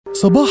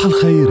صباح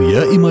الخير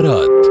يا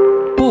إمارات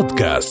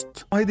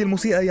بودكاست. هيدي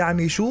الموسيقى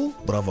يعني شو؟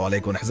 برافو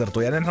عليكم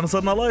حزرتوا. يعني نحن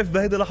صرنا لايف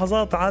بهيدي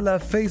اللحظات على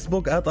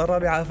فيسبوك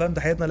 @الرابعة FM.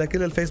 تحياتنا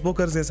لكل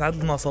الفيسبوكرز،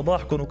 يسعد لنا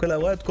صباحكم وكل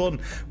اوقاتكم،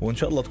 وان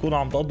شاء الله تكونوا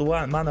عم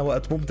تقضوا معنا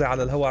وقت ممتع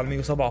على الهواء على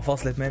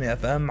 107.8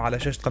 FM على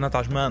شاشة قناة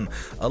عجمان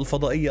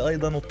الفضائية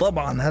ايضا،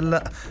 وطبعا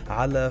هلا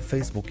على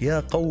فيسبوك. يا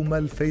قوم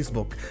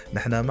الفيسبوك،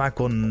 نحن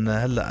معكم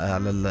هلا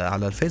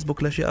على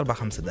الفيسبوك لشي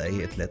 4-5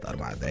 دقائق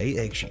 3-4 دقائق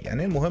هيك شيء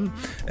يعني. المهم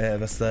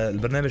بس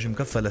البرنامج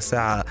مكفى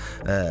للساعة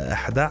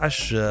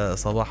 11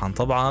 صباحا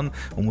طبعا،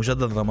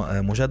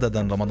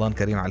 ومجددا رمضان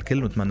كريم على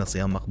الكل، نتمنى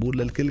صيام مقبول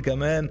للكل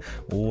كمان،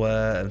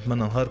 ونتمنى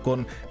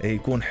نهاركم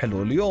يكون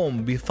حلو.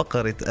 اليوم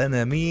بفقرة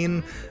أنا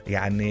مين،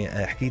 يعني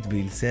حكيت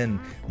بلسان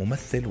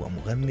ممثل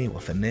ومغني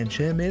وفنان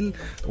شامل،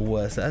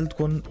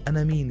 وسألتكم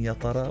أنا مين يا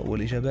ترى،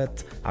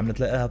 والإجابات عم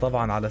نتلاقيها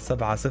طبعا على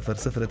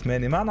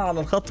 7008. معنا على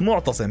الخط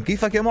معتصم.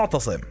 كيفك يا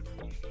معتصم؟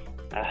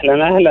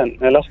 أهلا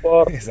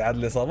الأخبار؟ يسعد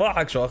لي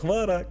صباحك، شو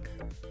أخبارك؟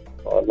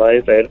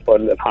 والله زي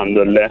الفل الحمد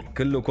لله.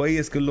 كله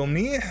كويس، كله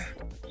منيح،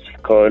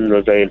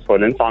 كله زي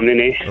الفل. انتوا عاملين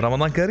ايه؟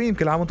 رمضان كريم،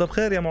 كل عام وانت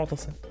بخير يا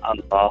معتصم.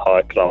 الله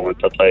اكرم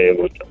وانت طيب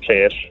وانت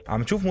بخير.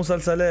 عم تشوف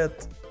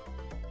مسلسلات؟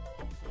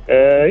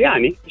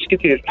 يعني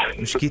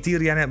مش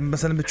كتير يعني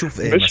مثلا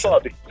بتشوف ايه؟ مش مثلا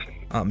فاضي.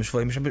 مش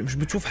فاضي، مش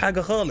بتشوف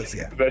حاجة خالص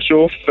يعني؟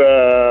 بشوف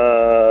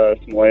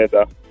اسمه ايه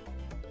ده؟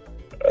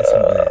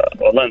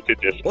 والله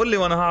نسيت اسمه. قول لي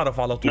وانا هعرف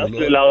على طول.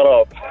 نسل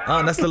الأغراب.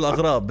 نسل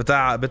الأغراب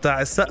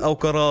بتاع السقا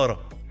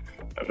وكرارة.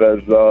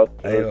 بالظبط.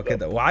 ايوه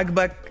كده.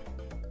 وعجبك؟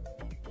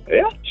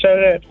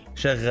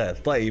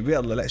 شغال. طيب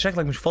يلا، لا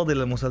شكلك مش فاضي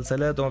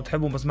للمسلسلات وما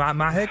بتحبهم، بس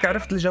مع هيك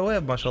عرفت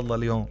الجواب ما شاء الله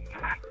اليوم.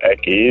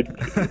 اكيد.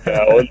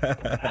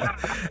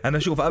 انا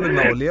شوف، قبل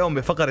ما اقول اليوم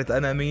بفقره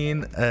انا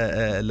مين،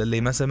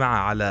 اللي ما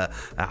سمع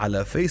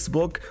على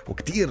فيسبوك،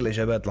 وكتير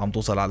الاجابات اللي عم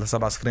توصل على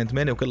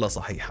 7008 وكلها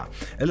صحيحه.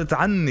 قلت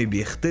عني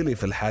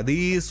بيختلف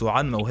الحديث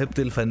وعن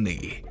موهبتي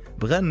الفنيه،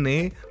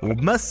 بغني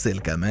وبمثل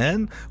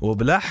كمان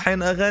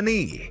وبلحن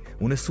اغانيه،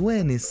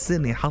 ونسوان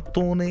السنة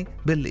حطوني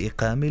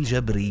بالإقامة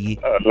الجبرية.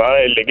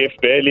 والله اللي جه في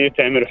بالي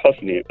تامر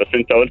حسني، بس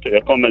انت قلت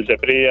الإقامة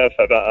الجبرية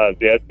فبقى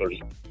زياد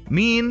برجي.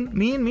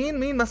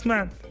 مين ما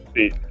سمعت؟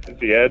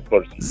 زياد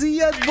برجي.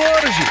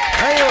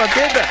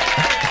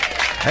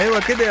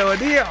 ايوه كده يا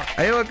وديع،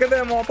 ايوه كده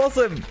يا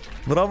معتصم،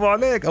 برافو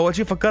عليك. اول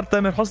شيء فكرت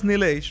تامر حسني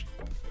ليش؟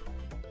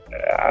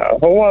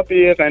 هو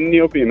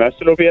بيغني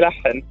وبيمثل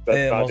وبيلحن، بس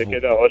بعد مظبوط.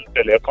 كده قلت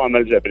الإقامة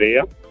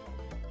الجبرية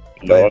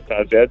اللي هو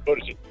بتاع زياد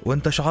برجي.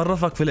 وانت شو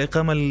عرفك في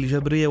الإقامة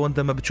الجبرية وانت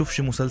ما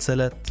بتشوفش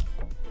مسلسلات؟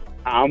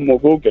 عمو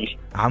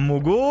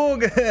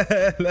جوجل.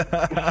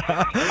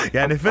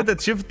 يعني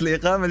فتت شفت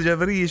الإقامة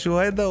الجبرية شو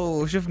هيدا،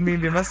 وشفت مين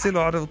بيمثل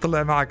وعرف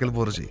طلع معك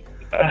البرجي.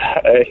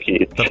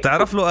 أكيد. طب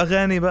تعرف له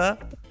أغاني بقى؟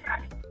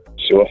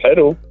 شو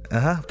حلو.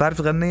 بتعرف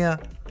تغنيها؟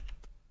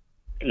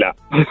 لا.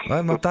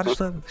 ما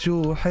بتعرفش؟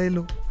 شو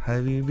حلو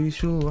حبيبي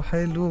شو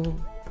حلو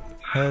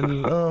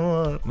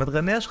هالقمر، ما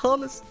تغنيهاش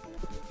خالص؟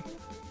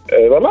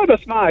 والله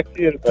بسمعها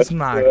كتير.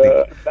 تسمعها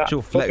كتير.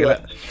 شوف،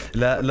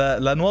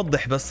 لا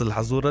نوضح بس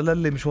الحزورة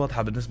للي مش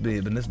واضحة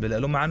بالنسبة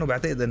له، مع انه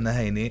بعتقد انها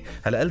هيني.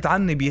 هلا قلت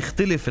عني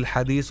بيختلف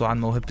الحديث وعن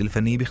موهبتي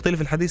الفنية.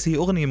 بيختلف الحديث هي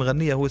اغنية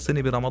مغنية هو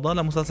السنة برمضان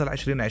لمسلسل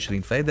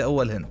 2020، فهيدا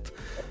اول هنت.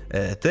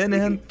 تاني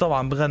هنت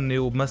طبعا بغني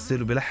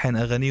وبمثل وبلحن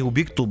اغانيه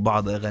وبيكتب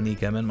بعض اغانيه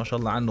كمان، ما شاء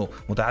الله عنه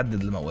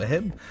متعدد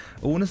المواهب.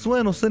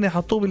 ونسوانه السنة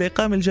حطوه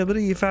بالإقامة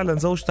الجبرية. فعلا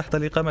زوج تحت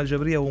الإقامة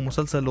الجبرية هو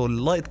مسلسله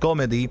اللايت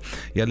كوميدي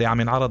يلي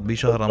عم ينعرض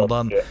بشهر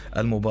رمضان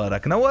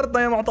المبارك.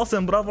 نورتنا يا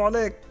معتصم، برافو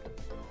عليك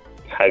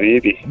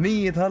حبيبي.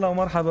 100 هلا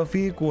ومرحبا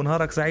فيك،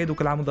 ونهارك سعيد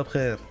وكل عام وانت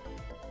بخير.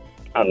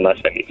 الله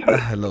يسعدك.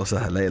 اهلا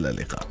وسهلا، الى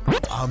اللقاء.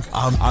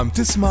 عم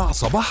تسمع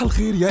صباح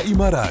الخير يا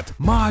إمارات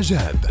مع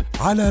جاد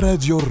على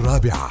راديو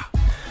الرابعة.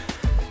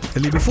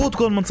 اللي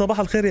بيفوتكم من صباح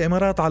الخير يا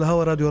إمارات على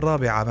هوا راديو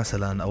الرابعة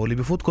مثلا، أو اللي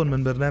بيفوتكم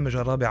من برنامج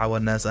الرابعة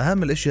والناس،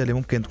 أهم الأشياء اللي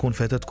ممكن تكون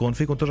فاتتكم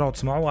فيكم ترجعوا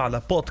تسمعوها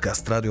على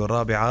بودكاست راديو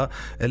الرابعة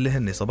اللي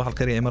هن صباح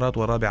الخير يا إمارات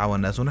والرابعة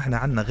والناس. ونحن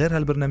عنا غير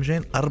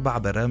هالبرنامجين 4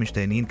 برامج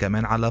تانيين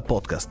كمان على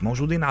بودكاست،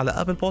 موجودين على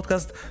أبل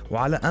بودكاست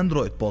وعلى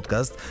أندرويد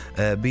بودكاست،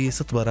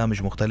 ب6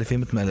 برامج مختلفة.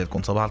 مثل ما قلت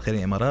لكم صباح الخير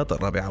يا إمارات،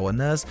 الرابعة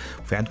والناس،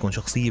 وفي عندكم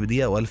شخصية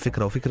بدقيقة والف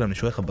فكرة وفكرة من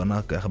شوي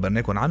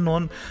خبرناكم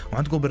عنهم.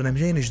 وعندكم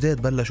برنامجين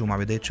جداد بلشوا مع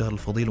بداية شهر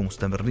الفضيل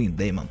ومستمرين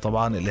دايما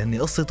طبعا، اللي هن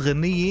قصة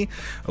غنية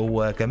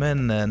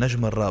وكمان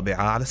نجم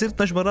الرابعة. على سيرة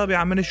نجم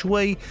الرابعة، من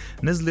شوي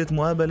نزلت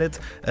مقابلة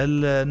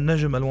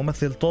النجم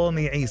الممثل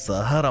طوني عيسى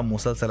هرم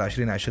مسلسل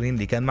 2020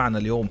 اللي كان معنا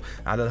اليوم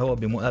على الهواء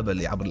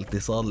بمقابلة عبر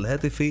الاتصال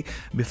الهاتفي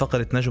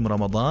بفقرة نجم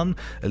رمضان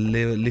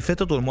اللي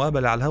فاتت.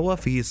 المقابلة على الهواء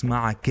في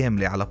اسمعوا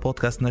كاملة على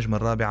بودكاست نجم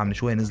الرابعة. من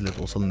شوي نزلت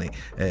وصلني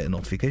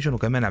نوتيفيكيشن،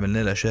 وكمان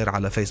عملنا لها شير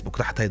على فيسبوك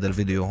تحت هيدا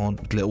الفيديو هون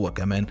بتلاقوها،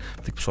 كمان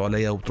بتكبسوا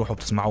عليها وبتروحوا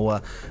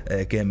بتسمعوها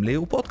كاملة.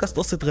 وبودكاست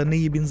قصة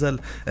غنية بينزل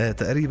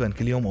تقريبا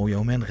كل يوم أو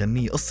يومين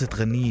قصة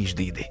غنية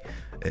جديدة.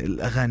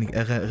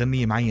 الاغاني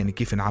غنية معينة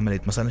كيف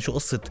انعملت. مثلا شو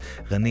قصة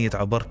غنية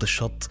عبارة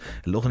الشط،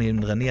 الأغنية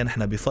اللي بنغنيها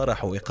نحن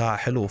بفرح وإيقاع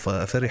حلو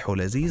فرح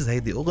ولذيذ،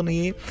 هيدي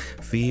أغنية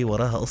في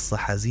وراها قصة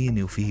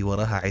حزينة وفي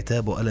وراها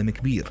عتاب وألم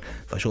كبير.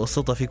 فشو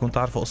قصتها فيكم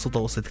تعرفوا قصتها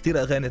وقصة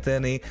كتير أغاني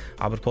تاني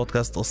عبر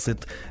بودكاست قصة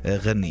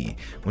غنية.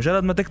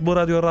 مجرد ما تكتبوا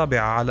راديو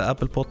الرابعة على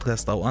أبل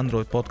بودكاست أو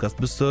أندرويد بودكاست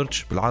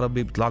بالسيرش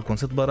بالعربي بيطلع لكم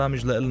 6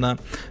 برامج لنا،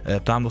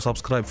 بتعملوا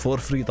سبسكرايب فور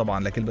فري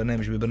طبعا لكل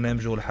برنامج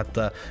ببرنامجه،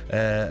 لحتى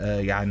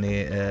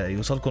يعني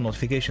يوصلكم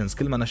نوتيفيكيشنز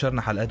كل ما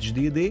نشرنا حلقات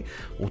جديدة.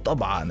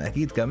 وطبعا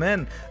أكيد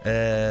كمان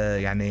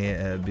يعني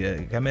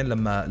كمان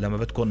لما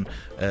بدكم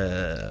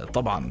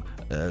طبعا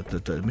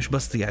مش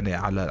بس يعني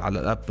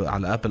على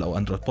ابل او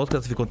اندرويد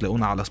بودكاست، فيكم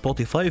تلاقونا على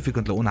سبوتيفاي،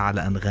 فيكم تلاقونا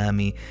على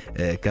انغامي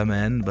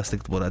كمان. بس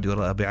تكتبوا راديو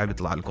الرابعة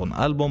بيطلع لكم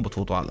ألبوم،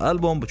 بتفوتوا على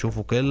الألبوم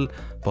بتشوفوا كل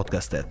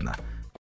بودكاستاتنا.